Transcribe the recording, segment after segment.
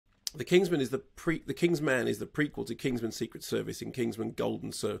The Kingsman is the Kingsman is the prequel to Kingsman Secret Service and Kingsman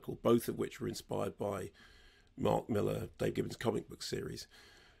Golden Circle, both of which were inspired by Mark Miller, Dave Gibbons' comic book series.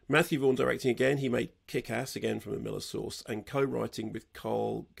 Matthew Vaughn directing again. He made Kick-Ass, again from a Miller source, and co-writing with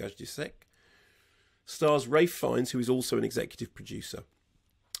Carl Gajdusek. Stars Ralph Fiennes, who is also an executive producer,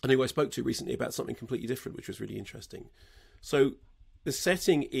 and who I spoke to recently about something completely different, which was really interesting. So the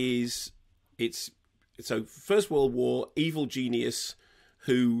setting is, so First World War, evil genius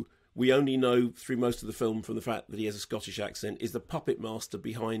who we only know through most of the film from the fact that he has a Scottish accent, is the puppet master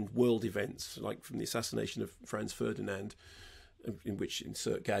behind world events, like from the assassination of Franz Ferdinand, in which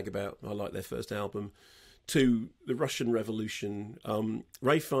insert gag about I like their first album, to the Russian Revolution.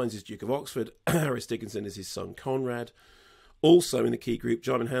 Ralph Fiennes is Duke of Oxford, Harris Dickinson is his son Conrad. Also in the key group,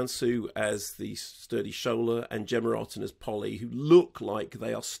 Jaimin Hansu as the sturdy Shola and Gemma Arterton as Polly, who look like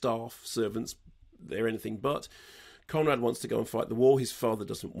they are staff servants. They're anything but. Conrad wants to go and fight the war. His father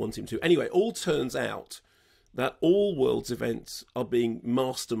doesn't want him to. Anyway, all turns out that all world's events are being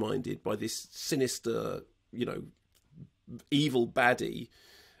masterminded by this sinister, evil baddie,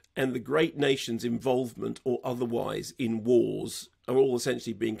 and the great nations' involvement or otherwise in wars are all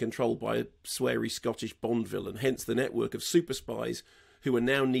essentially being controlled by a sweary Scottish Bond villain, hence the network of super spies who are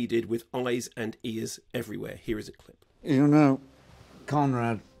now needed with eyes and ears everywhere. Here is a clip.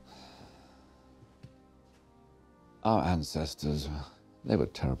 Conrad, our ancestors, they were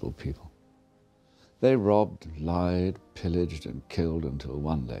terrible people. They robbed, lied, pillaged and killed until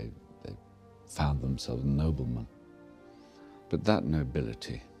one day they found themselves noblemen. But that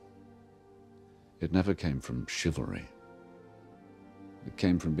nobility, it never came from chivalry. It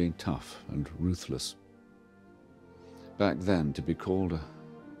came from being tough and ruthless. Back then, to be called a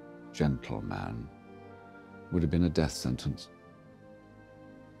gentleman would have been a death sentence,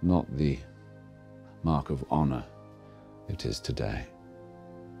 not the mark of honor it is today.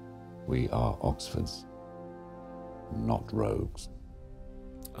 We are Oxfords, not rogues.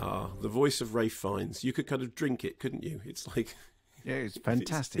 Ah, the voice of Ralph Fiennes. You could kind of drink it, couldn't you? It's like... Yeah, it's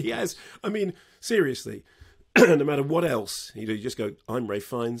fantastic. He has. I mean, seriously, no matter what else, you just go, I'm Ralph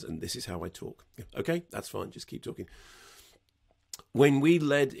Fiennes and this is how I talk. Okay, that's fine. Just keep talking. When we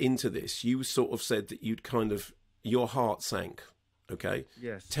led into this, you sort of said that your heart sank. Okay.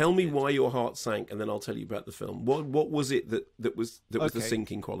 Yes. Tell me why your heart sank, and then I'll tell you about the film. What was it that was the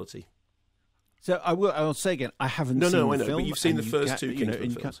sinking quality? So I'll say again, I haven't seen the film. But you've seen the first two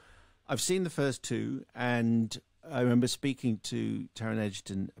Kingsman films. I've seen the first two, and I remember speaking to Taron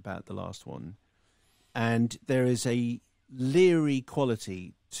Egerton about the last one, and there is a leery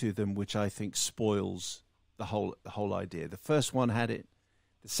quality to them which I think spoils the whole idea. The first one had it,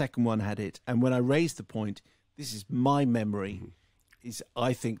 the second one had it, and when I raised the point, this is my memory. Is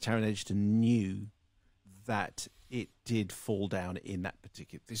I think Taron Egerton knew that it did fall down in that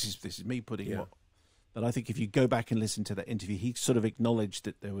particular. This is me putting what. But I think if you go back and listen to that interview, he sort of acknowledged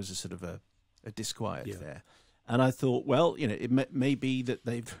that there was a sort of a disquiet there. And I thought, well, it may be that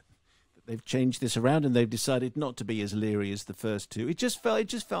they've changed this around and they've decided not to be as leery as the first two. It just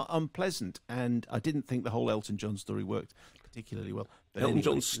felt unpleasant, and I didn't think the whole Elton John story worked particularly well. But Elton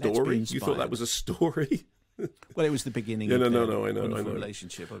John's story? You thought that was a story? Well, it was the beginning of their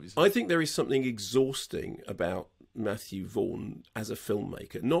relationship, obviously. I think there is something exhausting about Matthew Vaughn as a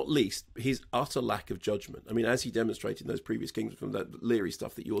filmmaker, not least his utter lack of judgment. I mean, as he demonstrated in those previous Kingsman films, that leery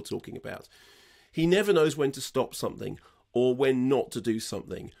stuff that you're talking about, he never knows when to stop something or when not to do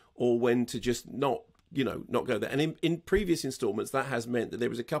something or when to just not go there. And in previous installments, that has meant that there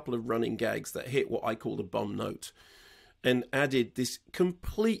was a couple of running gags that hit what I call the bum note and added this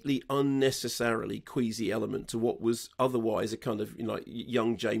completely unnecessarily queasy element to what was otherwise a kind of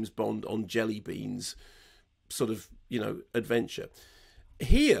young James Bond on jelly beans sort of adventure.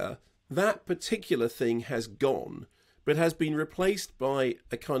 Here, that particular thing has gone, but has been replaced by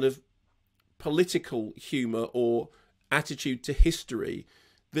a kind of political humour or attitude to history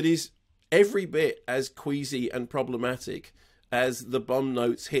that is every bit as queasy and problematic as the bum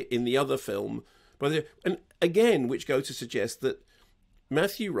notes hit in the other film. And again, which go to suggest that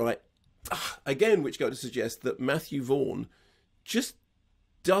Matthew Vaughn just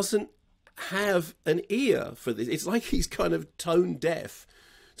doesn't have an ear for this. It's like he's kind of tone deaf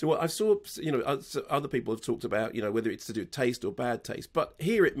to what I've saw. Other people have talked about, whether it's to do with taste or bad taste. But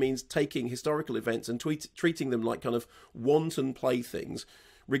here it means taking historical events and treating them like kind of wanton playthings,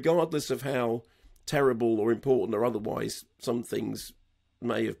 regardless of how terrible or important or otherwise some things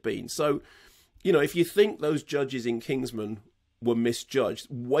may have been. So, if you think those judges in Kingsman were misjudged,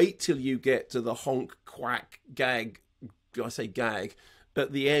 wait till you get to the honk, quack, gag, I say gag,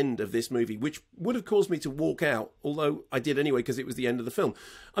 at the end of this movie, which would have caused me to walk out, although I did anyway because it was the end of the film.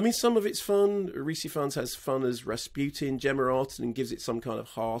 I mean, some of it's fun. Reese Ifans has fun as Rasputin. Gemma Arterton gives it some kind of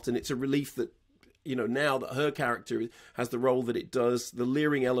heart, and it's a relief that, you know, now that her character has the role that it does, the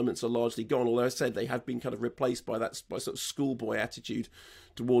leering elements are largely gone, although I said they have been kind of replaced by that sort of schoolboy attitude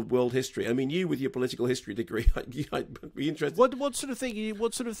toward world history. I mean, you with your political history degree, I'd be interested. What sort of thing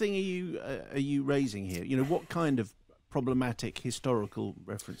are you raising here? You know, what kind of problematic historical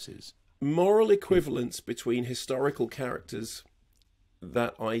references? Moral equivalence between historical characters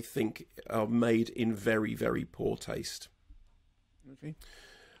that I think are made in very, very poor taste. Okay.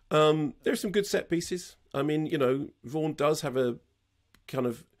 There's some good set pieces. I mean, you know, Vaughan does have a kind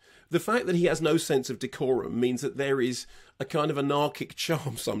of... The fact that he has no sense of decorum means that there is a kind of anarchic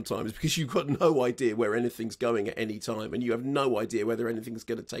charm sometimes, because you've got no idea where anything's going at any time, and you have no idea whether anything's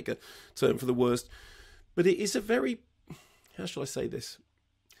going to take a turn for the worst. But it is a very... How shall I say this?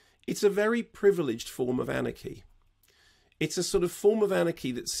 It's a very privileged form of anarchy. It's a sort of form of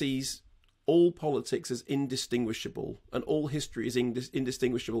anarchy that sees all politics as indistinguishable and all history as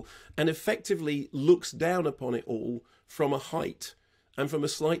indistinguishable, and effectively looks down upon it all from a height, and from a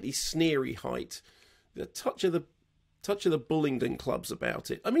slightly sneery height. The touch of the Bullingdon clubs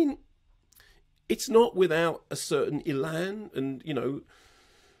about it. I mean, it's not without a certain elan, and, you know,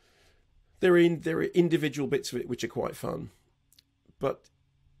 there are individual bits of it which are quite fun, but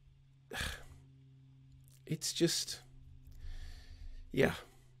it's just, yeah.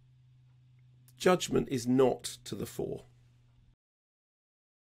 Judgment is not to the fore.